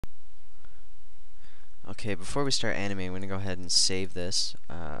Okay, before we start animating, I'm going to go ahead and save this.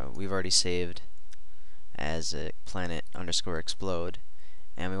 We've already saved as a planet underscore explode,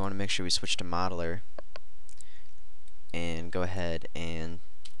 and we want to make sure we switch to modeler and go ahead and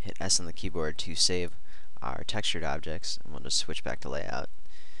hit S on the keyboard to save our textured objects, and we'll just switch back to layout.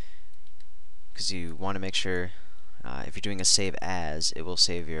 Because you want to make sure if you're doing a save as, it will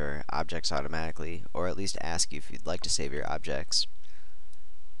save your objects automatically, or at least ask you if you'd like to save your objects,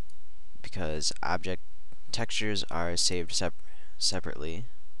 because object textures are saved separately,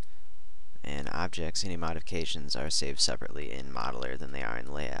 and objects, any modifications, are saved separately in modeler than they are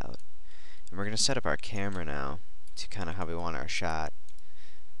in layout. And we're going to set up our camera now to kind of how we want our shot.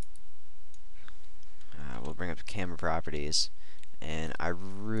 We'll bring up camera properties, and I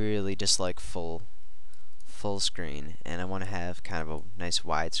really dislike full screen, and I want to have kind of a nice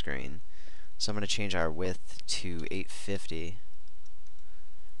widescreen. So I'm going to change our width to 850,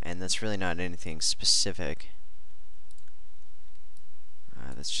 and that's really not anything specific.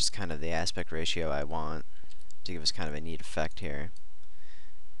 That's just kind of the aspect ratio I want to give us kind of a neat effect here.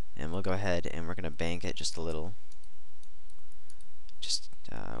 And we'll go ahead and we're going to bank it just a little. Just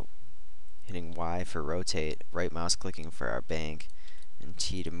hitting Y for rotate, right mouse clicking for our bank, and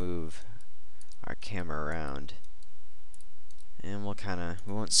T to move our camera around. And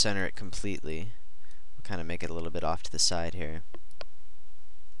we won't center it completely. We'll kind of make it a little bit off to the side here.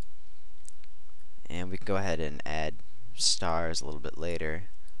 And we can go ahead and add stars a little bit later,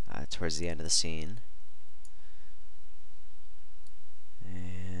 towards the end of the scene.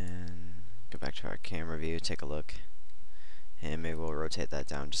 And go back to our camera view, take a look, and maybe we'll rotate that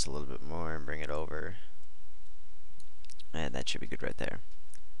down just a little bit more and bring it over, and that should be good right there.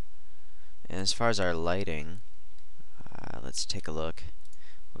 And as far as our lighting, let's take a look.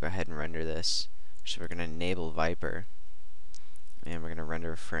 We'll go ahead and render this. So we're going to enable Viper, and we're going to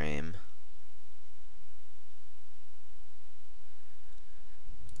render a frame.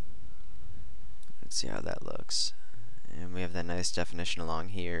 Let's see how that looks. And we have that nice definition along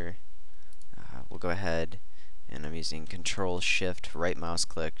here. We'll go ahead, and I'm using Control Shift right mouse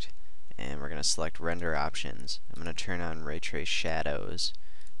clicked, and we're going to select render options. I'm going to turn on ray trace shadows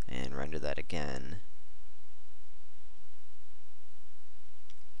and render that again.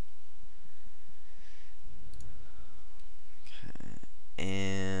 Okay.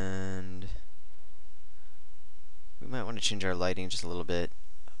 And we might want to change our lighting just a little bit,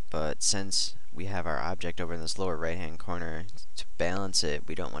 but since we have our object over in this lower right hand corner, to balance it,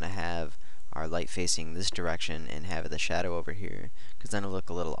 we don't want to have our light facing this direction and have the shadow over here, because then it'll look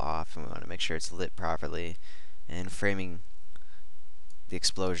a little off, and we want to make sure it's lit properly. And framing the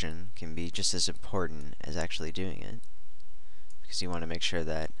explosion can be just as important as actually doing it, because you want to make sure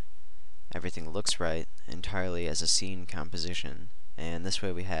that everything looks right entirely as a scene composition. And this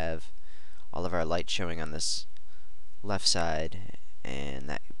way we have all of our light showing on this left side, and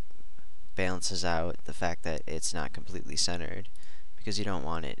that balances out the fact that it's not completely centered, because you don't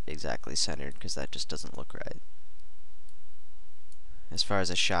want it exactly centered, because that just doesn't look right. As far as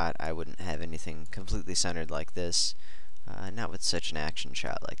a shot, I wouldn't have anything completely centered like this, not with such an action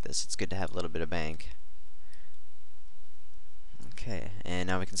shot like this. It's good to have a little bit of bank. Okay, and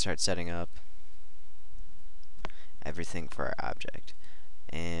now we can start setting up everything for our object.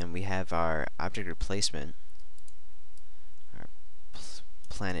 And we have our object replacement, our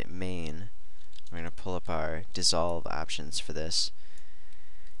planet main. We're going to pull up our dissolve options for this.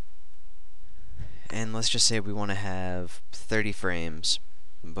 And let's just say we want to have 30 frames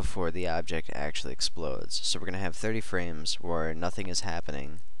before the object actually explodes. So we're going to have 30 frames where nothing is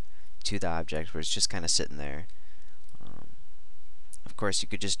happening to the object, where it's just kind of sitting there. Of course, you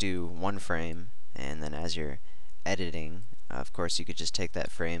could just do one frame, and then as you're editing, of course, you could just take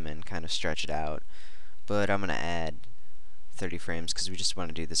that frame and kind of stretch it out. But I'm going to add 30 frames because we just want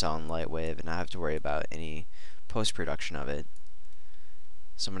to do this all in Lightwave and not have to worry about any post-production of it.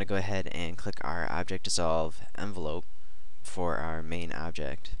 So I'm going to go ahead and click our Object Dissolve envelope for our main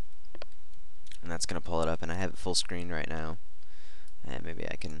object, and that's going to pull it up, and I have it full screen right now, and maybe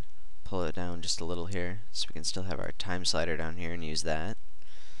I can pull it down just a little here so we can still have our time slider down here and use that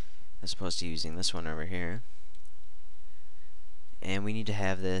as opposed to using this one over here. And we need to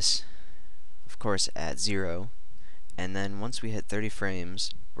have this, of course, at 0. And then once we hit 30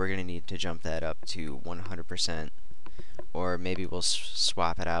 frames, we're going to need to jump that up to 100%, or maybe we'll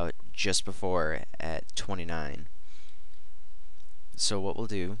swap it out just before at 29. So what we'll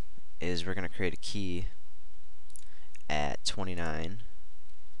do is we're going to create a key at 29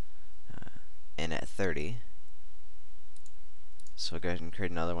 and at 30. So we'll go ahead and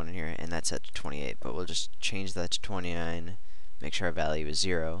create another one in here, and that's set to 28, but we'll just change that to 29, make sure our value is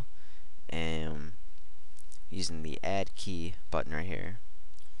 0, and using the Add Key button right here.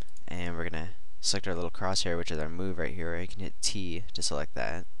 And we're going to select our little crosshair, which is our move right here. You can hit T to select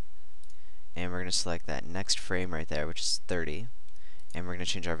that. And we're going to select that next frame right there, which is 30. And we're going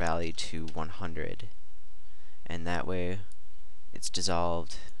to change our value to 100. And that way it's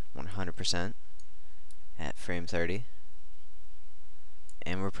dissolved 100% at frame 30.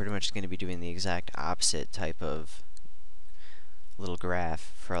 And we're pretty much going to be doing the exact opposite type of little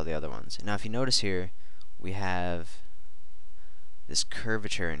graph for all the other ones. Now if you notice here, we have this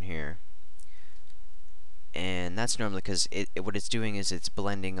curvature in here. And that's normally because what it's doing is it's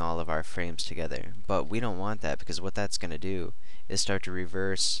blending all of our frames together. But we don't want that, because what that's going to do is start to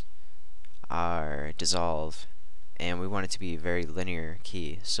reverse our dissolve. And we want it to be a very linear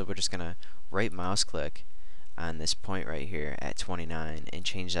key. So we're just going to right mouse click on this point right here at 29 and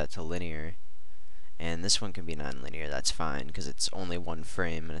change that to linear. And this one can be non-linear, that's fine, because it's only one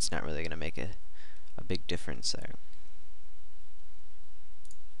frame and it's not really going to make a big difference there.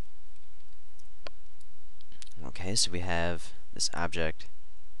 Okay, so we have this object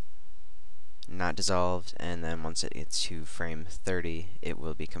not dissolved, and then once it gets to frame 30, it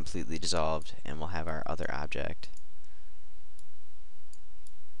will be completely dissolved, and we'll have our other object,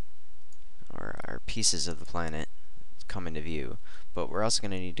 or our pieces of the planet, come into view. But we're also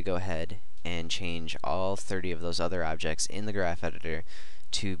going to need to go ahead and change all 30 of those other objects in the graph editor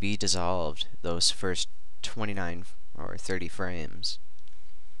to be dissolved those first 29 or 30 frames,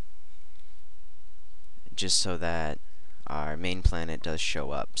 just so that our main planet does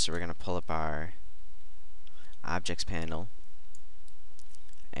show up. So we're going to pull up our objects panel,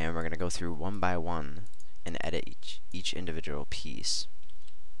 and we're going to go through one by one and edit each individual piece.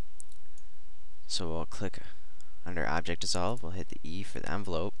 So we'll click under Object Dissolve, we'll hit the E for the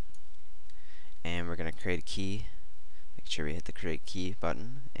envelope, and we're going to create a key. Make sure we hit the Create Key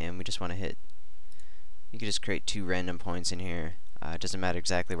button, and we just want to hit, you can just create 2 random points in here. It doesn't matter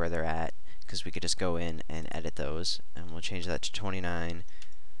exactly where they're at, because we could just go in and edit those. And we'll change that to 29,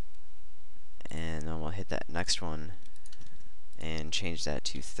 and then we'll hit that next one and change that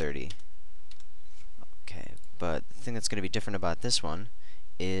to 30. Okay, but the thing that's going to be different about this one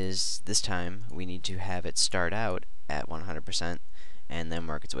is this time we need to have it start out at 100% and then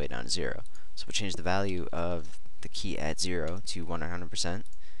work its way down to 0. So we'll change the value of the key at 0 to 100%,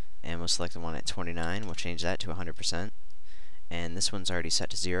 and we'll select the one at 29. We'll change that to 100. And this one's already set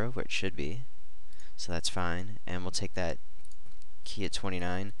to 0, where it should be, so that's fine. And we'll take that key at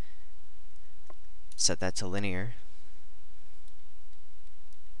 29, set that to linear,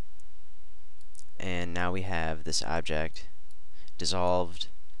 and now we have this object dissolved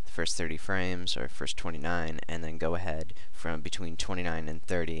the first 30 frames, or first 29, and then go ahead from between 29 and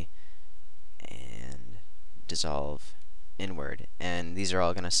 30 and dissolve inward. And these are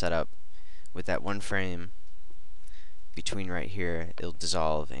all going to set up with that one frame between right here. It'll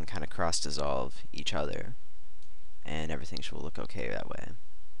dissolve and kind of cross dissolve each other, and everything should look okay that way.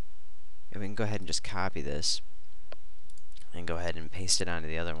 And we can go ahead and just copy this and go ahead and paste it onto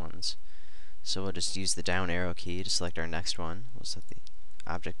the other ones. So we'll just use the down arrow key to select our next one. We'll select the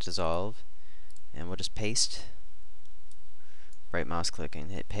object dissolve, and we'll just paste. Right mouse click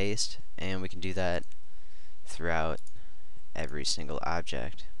and hit paste, and we can do that throughout every single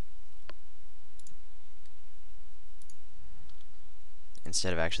object,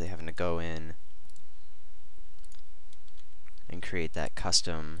 instead of actually having to go in and create that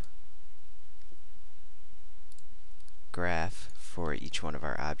custom graph for each one of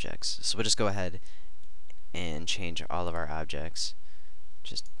our objects. So we'll just go ahead and change all of our objects.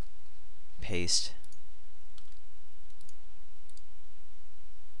 Just paste,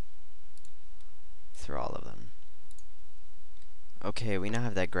 through all of them. Okay, we now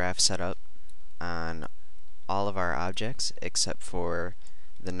have that graph set up on all of our objects except for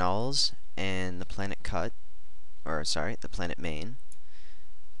the nulls and the planet cut, or sorry, the planet main.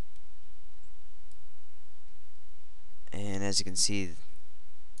 And as you can see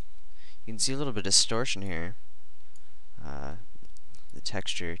a little bit of distortion here. The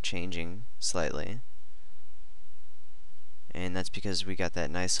texture changing slightly, and that's because we got that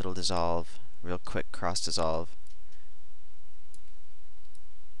nice little dissolve, real quick cross dissolve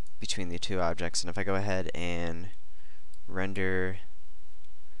between the two objects. And if I go ahead and render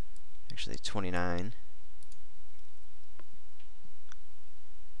actually 29,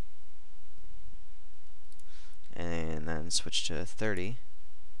 and then switch to 30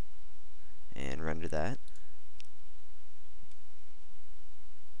 and render that,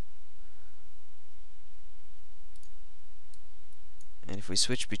 and if we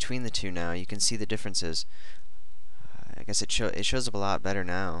switch between the two now, you can see the differences. I guess it shows up a lot better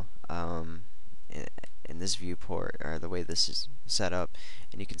now. in this viewport, or the way this is set up,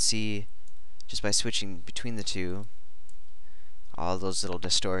 and you can see just by switching between the two all those little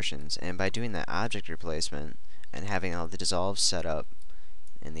distortions. And by doing that object replacement and having all the dissolves set up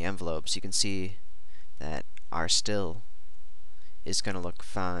in the envelopes, you can see that our still is going to look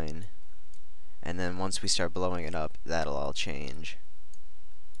fine, and then once we start blowing it up, that'll all change.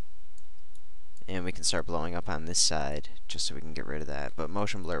 And we can start blowing up on this side just so we can get rid of that, but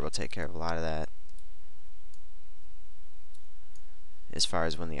motion blur will take care of a lot of that as far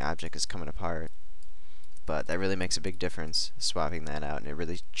as when the object is coming apart. But that really makes a big difference, swapping that out, and it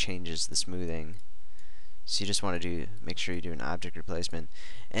really changes the smoothing. So you just want to make sure you do an object replacement.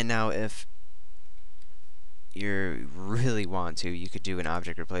 And now if you really want to, you could do an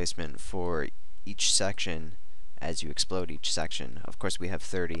object replacement for each section as you explode each section. Of course, we have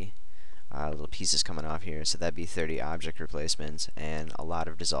 30 little pieces coming off here, so that'd be 30 object replacements and a lot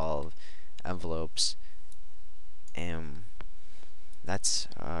of dissolve envelopes, and that's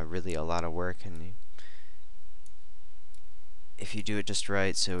really a lot of work. And if you do it just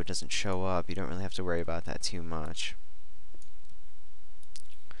right so it doesn't show up, you don't really have to worry about that too much.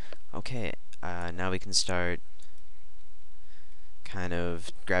 Okay, now we can start kind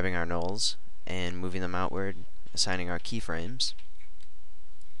of grabbing our nulls and moving them outward, assigning our keyframes.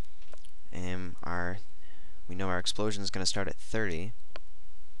 And we know our explosion is going to start at 30,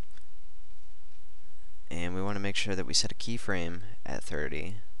 and we want to make sure that we set a keyframe at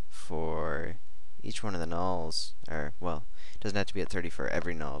 30 for each one of the nulls, or, well, it doesn't have to be at 30 for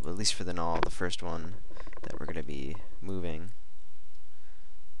every null, but at least for the null, the first one that we're going to be moving.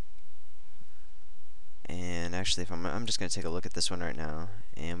 And actually, if I'm just going to take a look at this one right now,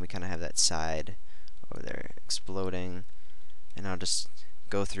 and we kind of have that side over there exploding, and I'll just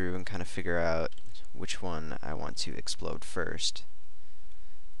go through and kind of figure out which one I want to explode first.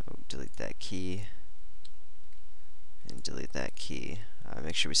 Oh, delete that key, and delete that key.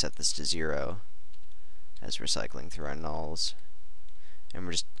 Make sure we set this to 0 as we're cycling through our nulls, and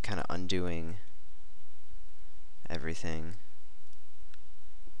we're just kind of undoing everything.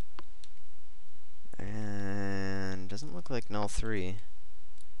 And doesn't look like null 3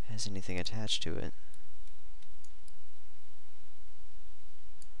 has anything attached to it.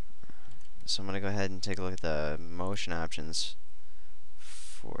 So I'm going to go ahead and take a look at the motion options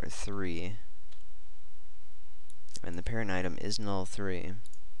for 3. And the parent item is null 3.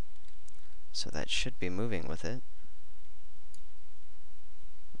 So that should be moving with it.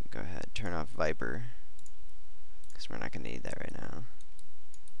 Go ahead, turn off Viper, because we're not going to need that right now.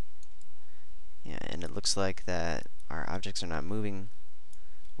 Yeah, and it looks like that our objects are not moving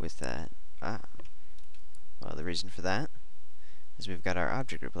with that. Well, the reason for that is we've got our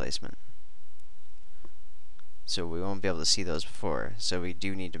object replacement. So we won't be able to see those before. So we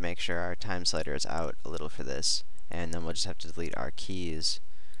do need to make sure our time slider is out a little for this, and then we'll just have to delete our keys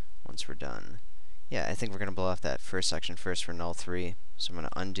once we're done. Yeah, I think we're going to blow off that first section first for null 3. So I'm going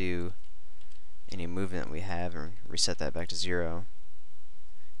to undo any movement we have and reset that back to 0.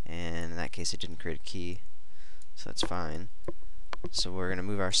 And in that case, it didn't create a key, so that's fine. So we're going to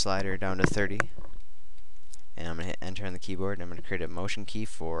move our slider down to 30, and I'm going to hit enter on the keyboard, and I'm going to create a motion key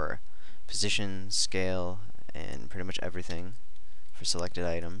for position, scale, and pretty much everything for selected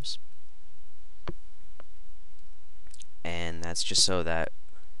items. And that's just so that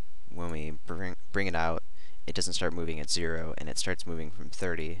when we bring it out, it doesn't start moving at 0, and it starts moving from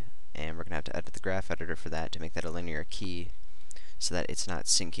 30, and we're going to have to edit the graph editor for that to make that a linear key, so that it's not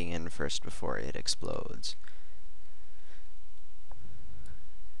sinking in first before it explodes.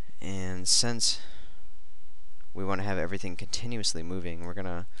 And since we want to have everything continuously moving, we're going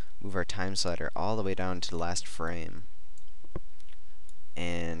to move our time slider all the way down to the last frame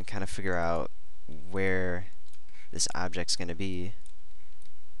and kind of figure out where this object's going to be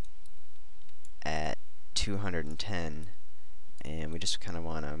at 210, and we just kind of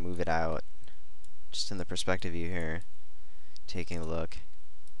want to move it out just in the perspective view here, taking a look,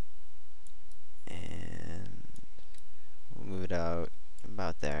 and we'll move it out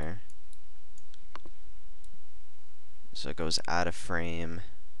about there so it goes out of frame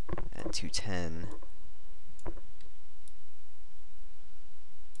at 210.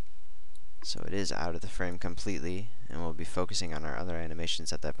 So it is out of the frame completely, and we'll be focusing on our other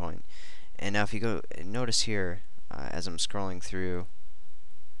animations at that point. And now if you go, notice here, as I'm scrolling through,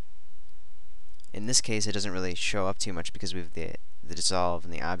 in this case it doesn't really show up too much because we have the dissolve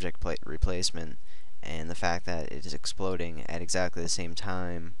and the object plate replacement, and the fact that it is exploding at exactly the same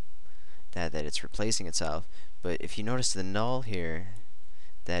time that it's replacing itself. But if you notice the null here,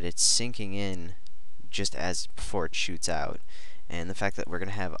 that it's sinking in just as before it shoots out, and the fact that we're going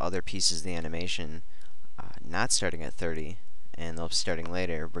to have other pieces of the animation not starting at 30 and they'll be starting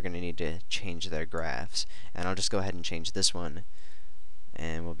later, we're going to need to change their graphs. And I'll just go ahead and change this one,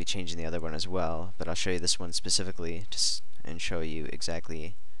 and we'll be changing the other one as well, but I'll show you this one specifically and show you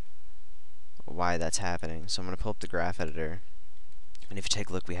exactly why that's happening. So I'm going to pull up the graph editor, and if you take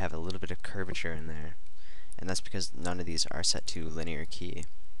a look, we have a little bit of curvature in there, and that's because none of these are set to linear key.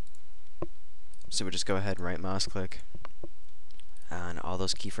 So we'll just go ahead and right mouse click on all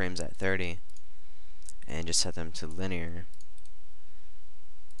those keyframes at 30 and just set them to linear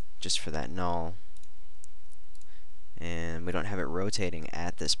just for that null. And we don't have it rotating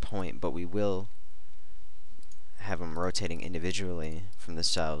at this point, but we will have them rotating individually from the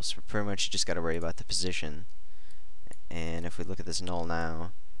cells. So pretty much you just got to worry about the position. And if we look at this null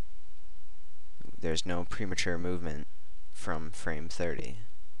now, there's no premature movement from frame 30.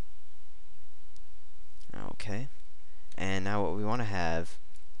 Okay, and now what we want to have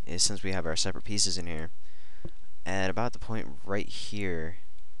is, since we have our separate pieces in here, at about the point right here,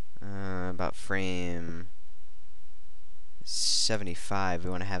 about frame 75,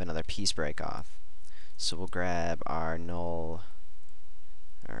 we want to have another piece break off. So we'll grab our null,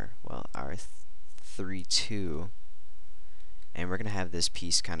 or well, our 3-2, and we're going to have this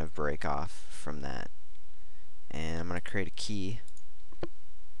piece kind of break off from that. And I'm going to create a key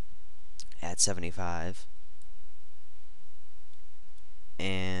at 75,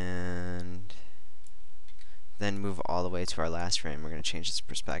 and then move all the way to our last frame. We're going to change its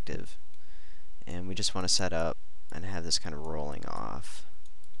perspective, and we just want to set up and have this kind of rolling off.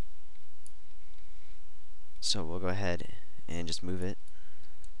 So we'll go ahead and just move it.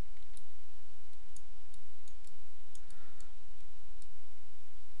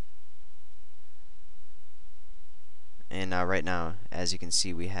 And now, right now, as you can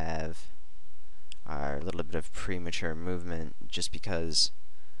see, we have our little bit of premature movement just because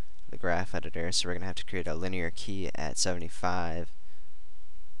the graph editor. So we're going to have to create a linear key at 75.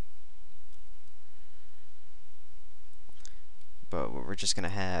 But what we're just going to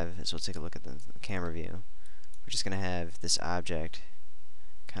have is, we'll take a look at the camera view. We're just going to have this object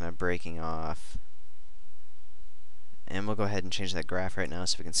kind of breaking off. And we'll go ahead and change that graph right now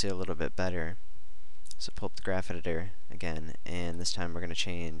so we can see a little bit better. So pull up the graph editor again, and this time we're going to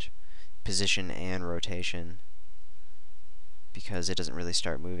change position and rotation, because it doesn't really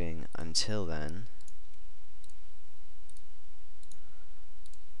start moving until then.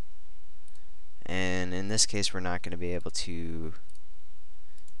 And in this case, we're not going to be able to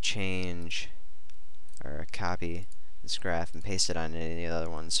change or copy this graph and paste it on any other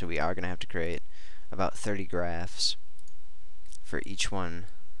one, so we are going to have to create about 30 graphs for each one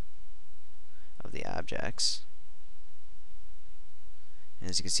of the objects. And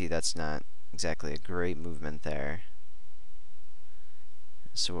as you can see, that's not exactly a great movement there.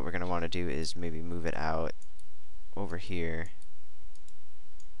 So what we're going to want to do is maybe move it out over here.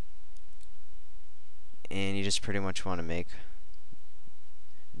 And you just pretty much want to make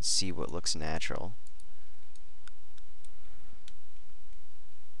and see what looks natural.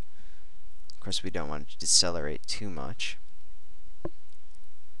 Of course, we don't want to decelerate too much.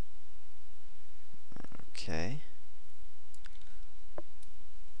 Okay.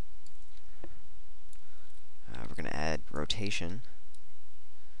 We're going to add rotation,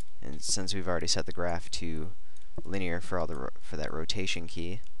 and since we've already set the graph to linear for that rotation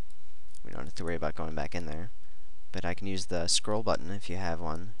key, we don't have to worry about going back in there. But I can use the scroll button, if you have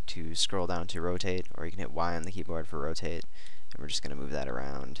one, to scroll down to rotate, or you can hit Y on the keyboard for rotate, and we're just going to move that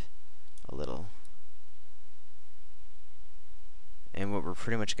around a little. And what we're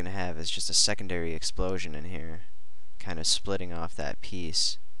pretty much going to have is just a secondary explosion in here, kind of splitting off that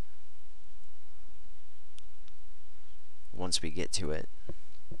piece once we get to it.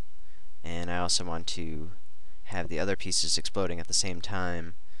 And I also want to have the other pieces exploding at the same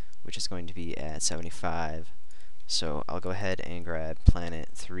time, which is going to be at 75. So I'll go ahead and grab planet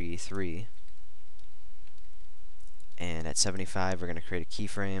 3-3, and at 75 we're going to create a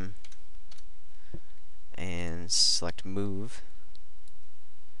keyframe and select move,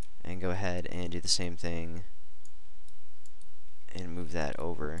 and go ahead and do the same thing and move that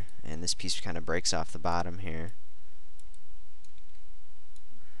over, and this piece kind of breaks off the bottom here.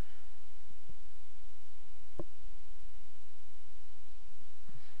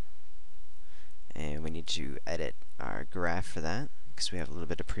 And we need to edit our graph for that, because we have a little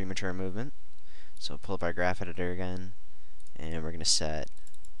bit of premature movement. So pull up our graph editor again, and we're going to set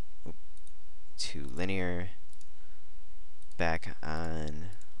to linear back on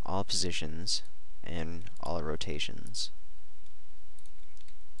all positions and all rotations.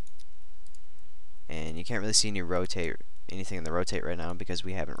 And you can't really see any rotate anything in the rotate right now because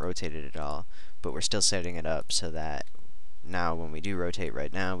we haven't rotated it all, but we're still setting it up so that now when we do rotate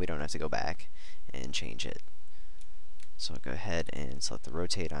right now, we don't have to go back and change it. So I'll go ahead and select the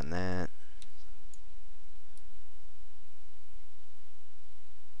rotate on that.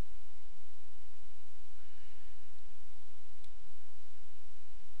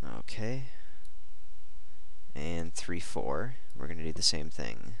 Okay. And 3-4. We're going to do the same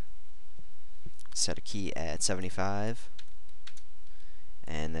thing. Set a key at 75.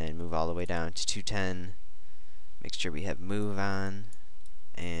 And then move all the way down to 210. Make sure we have move on.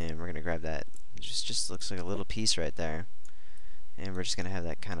 And we're going to grab that. It just looks like a little piece right there. And we're just going to have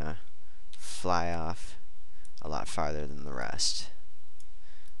that kind of fly off a lot farther than the rest.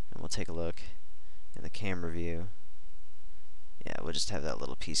 And we'll take a look in the camera view. Yeah, we'll just have that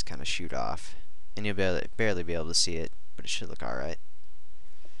little piece kind of shoot off. And you'll barely be able to see it, but it should look alright.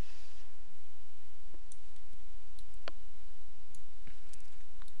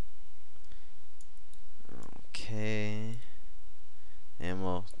 Okay. And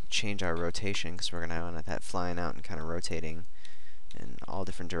we'll change our rotation because we're going to want that flying out and kind of rotating in all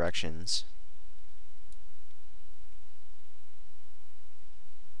different directions.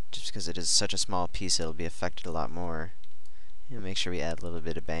 Just because it is such a small piece, it'll be affected a lot more. And make sure we add a little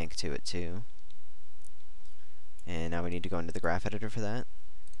bit of bank to it too. And now we need to go into the graph editor for that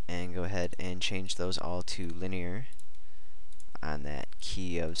and go ahead and change those all to linear on that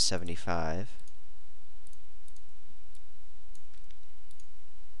key of 75.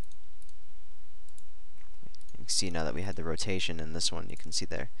 You can see now that we had the rotation in this one, you can see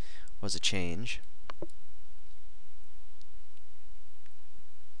there was a change.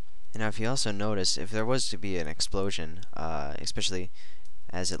 And now if you also notice, if there was to be an explosion, especially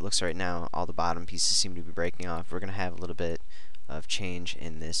as it looks right now, all the bottom pieces seem to be breaking off. We're going to have a little bit of change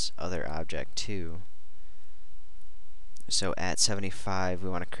in this other object too. So at 75, we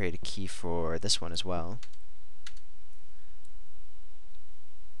want to create a key for this one as well.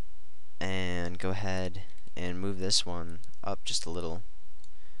 And go ahead and move this one up just a little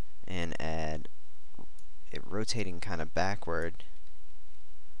and add it rotating kind of backward.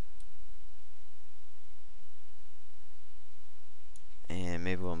 And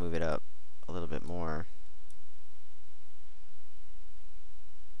maybe we'll move it up a little bit more.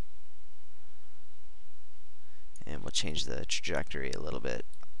 And we'll change the trajectory a little bit.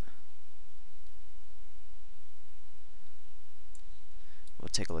 We'll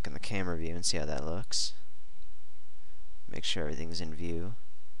take a look in the camera view and see how that looks. Make sure everything's in view.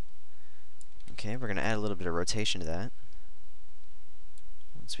 Okay, we're going to add a little bit of rotation to that.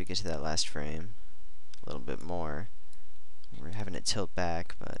 Once we get to that last frame, a little bit more. We're having it tilt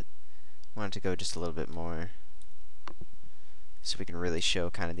back, but we want it to go just a little bit more so we can really show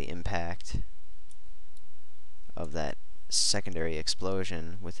kind of the impact of that secondary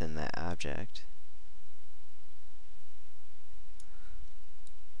explosion within that object.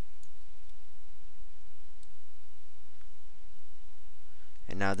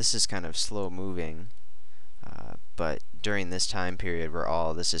 And now this is kind of slow moving, but during this time period where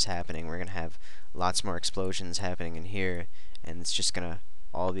all this is happening, we're going to have lots more explosions happening in here, and it's just going to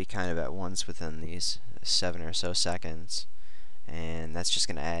all be kind of at once within these 7 or so seconds. And that's just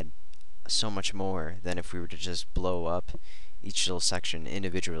going to add so much more than if we were to just blow up each little section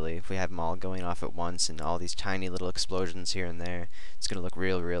individually. If we have them all going off at once and all these tiny little explosions here and there, it's going to look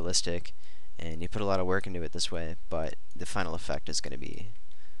real realistic, and you put a lot of work into it this way, but the final effect is going to be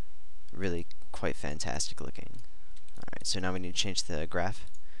really quite fantastic looking. Alright, so now we need to change the graph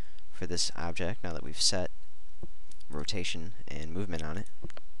for this object now that we've set rotation and movement on it.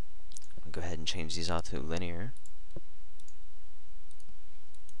 I'll go ahead and change these all to linear.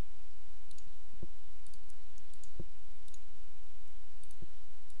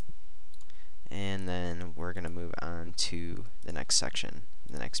 And then we're going to move on to the next section,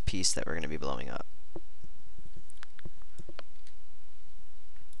 the next piece that we're going to be blowing up.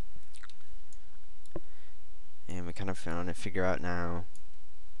 And we kind of want to figure out now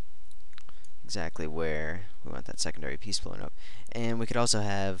exactly where we want that secondary piece blowing up. And we could also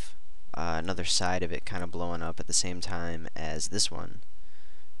have another side of it kind of blowing up at the same time as this one.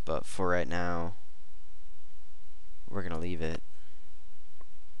 But for right now, we're going to leave it.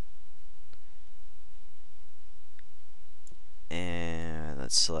 And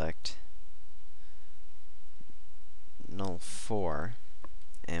let's select null 4,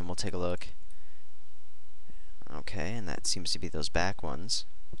 and we'll take a look. Okay, and that seems to be those back ones.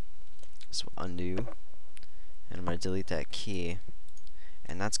 So we'll undo, and I'm going to delete that key,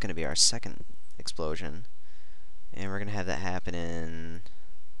 and that's going to be our second explosion. And we're going to have that happen in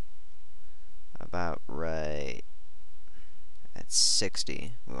about right at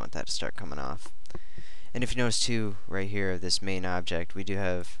 60. We want that to start coming off. And if you notice too, right here, this main object, we do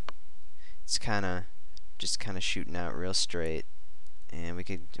have, it's just kind of shooting out real straight. And we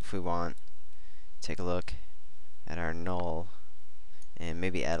could, if we want, take a look at our null and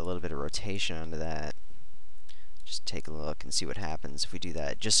maybe add a little bit of rotation onto that. Just take a look and see what happens if we do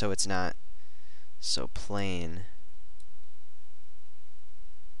that, just so it's not so plain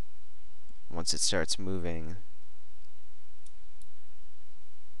once it starts moving.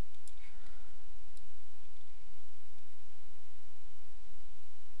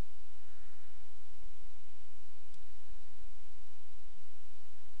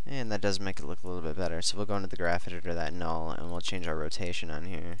 And that does make it look a little bit better. So we'll go into the graph editor, that null, and we'll change our rotation on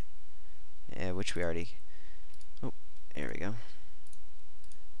here, which we already, oh, there we go.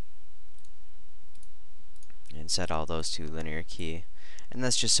 And set all those to linear key. And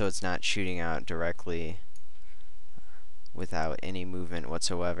that's just so it's not shooting out directly without any movement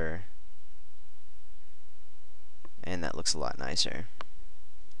whatsoever. And that looks a lot nicer.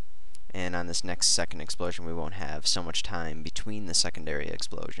 And on this next second explosion, we won't have so much time between the secondary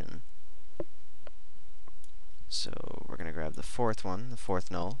explosion. So we're going to grab the fourth one, the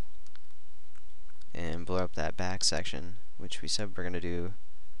fourth null, and blow up that back section, which we said we're going to do.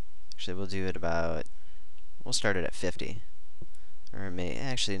 Actually, we'll do it about, we'll start it at 50. Or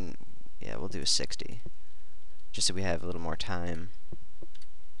actually, yeah, we'll do a 60. Just so we have a little more time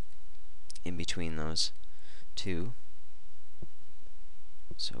in between those two.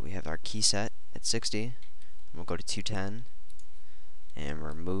 So we have our key set at 60, and we'll go to 210, and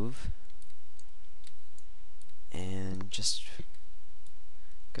remove, and just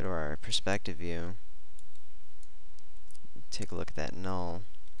go to our perspective view, take a look at that null,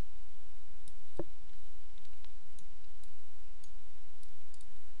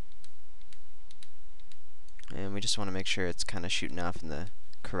 and we just want to make sure it's kind of shooting off in the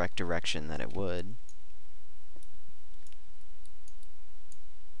correct direction that it would.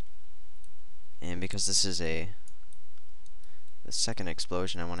 And because this is the second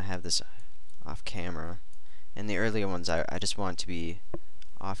explosion, I want to have this off camera. And the earlier ones, I just want to be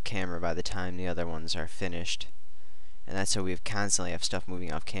off camera by the time the other ones are finished. And that's so we constantly have stuff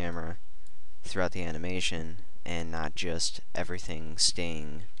moving off camera throughout the animation, and not just everything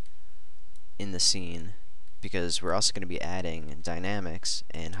staying in the scene. Because we're also going to be adding dynamics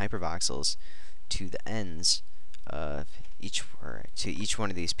and hypervoxels to the ends of each one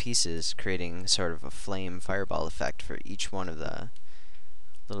of these pieces, creating sort of a flame fireball effect for each one of the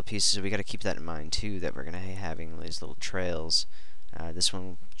little pieces. So we got to keep that in mind too, that we're going to be having these little trails. This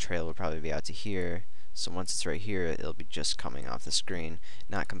one trail will probably be out to here, so once it's right here, it'll be just coming off the screen.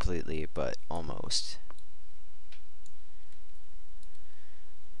 Not completely, but almost.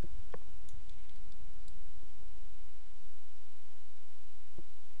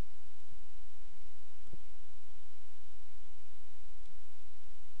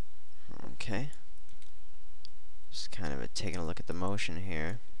 Okay, just kind of taking a look at the motion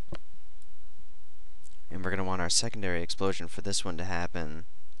here, and we're going to want our secondary explosion for this one to happen,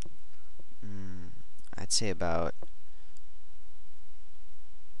 I'd say about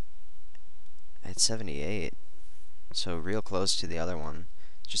at 78, so real close to the other one,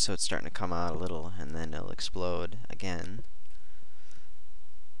 just so it's starting to come out a little, and then it'll explode again.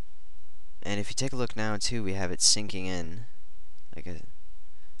 And if you take a look now too, we have it sinking in,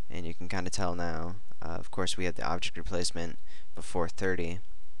 and you can kind of tell now. Of course, we have the object replacement before 30,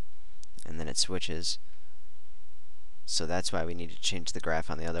 and then it switches. So that's why we need to change the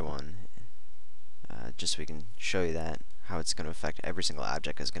graph on the other one, just so we can show you that, how it's going to affect every single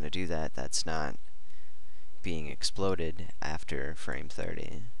object is going to do that. That's not being exploded after frame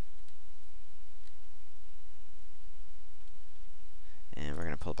 30. And we're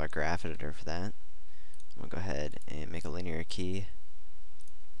going to pull up our graph editor for that. We'll go ahead and make a linear key.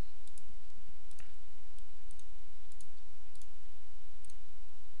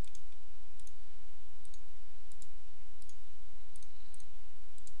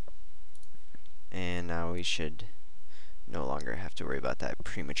 And now we should no longer have to worry about that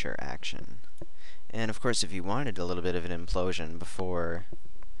premature action. And of course, if you wanted a little bit of an implosion before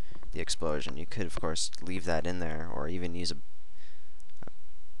the explosion, you could of course leave that in there, or even use a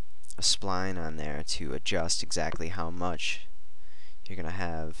spline on there to adjust exactly how much you're going to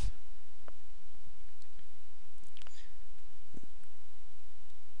have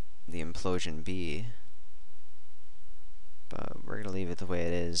the implosion be. But we're going to leave it the way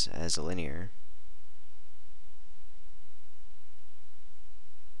it is as a linear.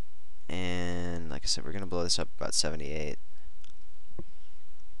 And like I said, we're going to blow this up about 78.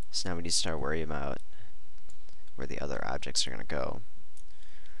 So now we need to start worrying about where the other objects are going to go.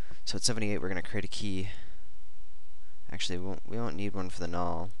 So at 78, we're going to create a key. Actually, we won't need one for the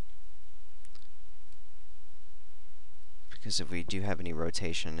null, because if we do have any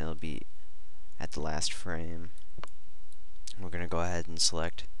rotation, it'll be at the last frame. We're going to go ahead and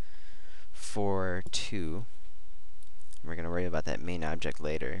select 4, 2. We're going to worry about that main object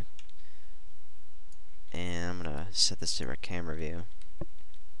later. And I'm going to set this to our camera view.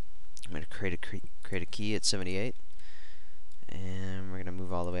 I'm going to create a key at 78. And we're going to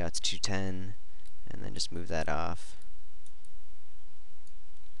move all the way out to 210. And then just move that off.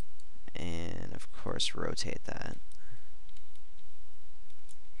 And of course rotate that.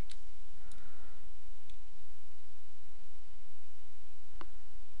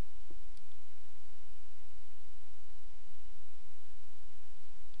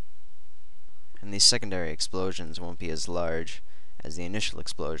 And these secondary explosions won't be as large as the initial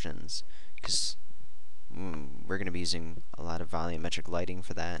explosions, because we're going to be using a lot of volumetric lighting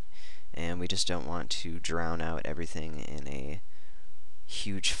for that, and we just don't want to drown out everything in a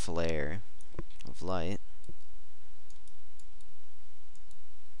huge flare of light.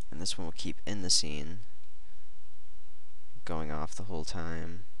 And this one will keep in the scene, going off the whole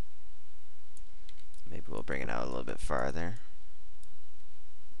time. Maybe we'll bring it out a little bit farther.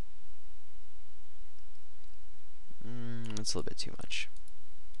 That's a little bit too much.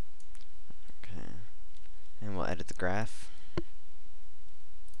 Okay. And we'll edit the graph,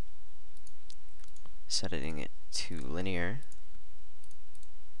 setting it to linear.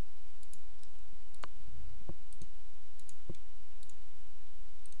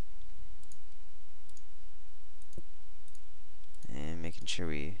 And making sure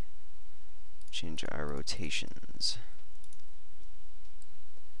we change our rotations.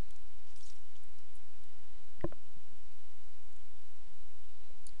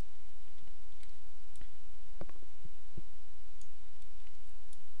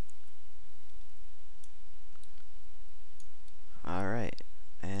 Alright,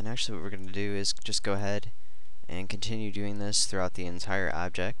 and actually what we're going to do is just go ahead and continue doing this throughout the entire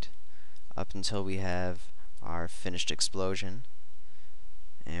object up until we have our finished explosion.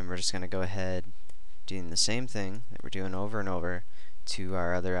 And we're just going to go ahead doing the same thing that we're doing over and over to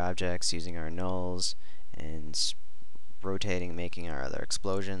our other objects, using our nulls and rotating, making our other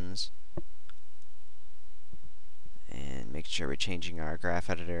explosions, and making sure we're changing our graph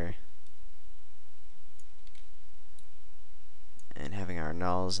editor and having our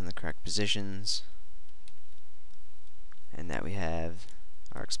nulls in the correct positions, and that we have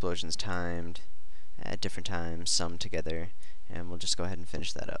our explosions timed at different times, summed together, and we'll just go ahead and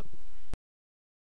finish that up.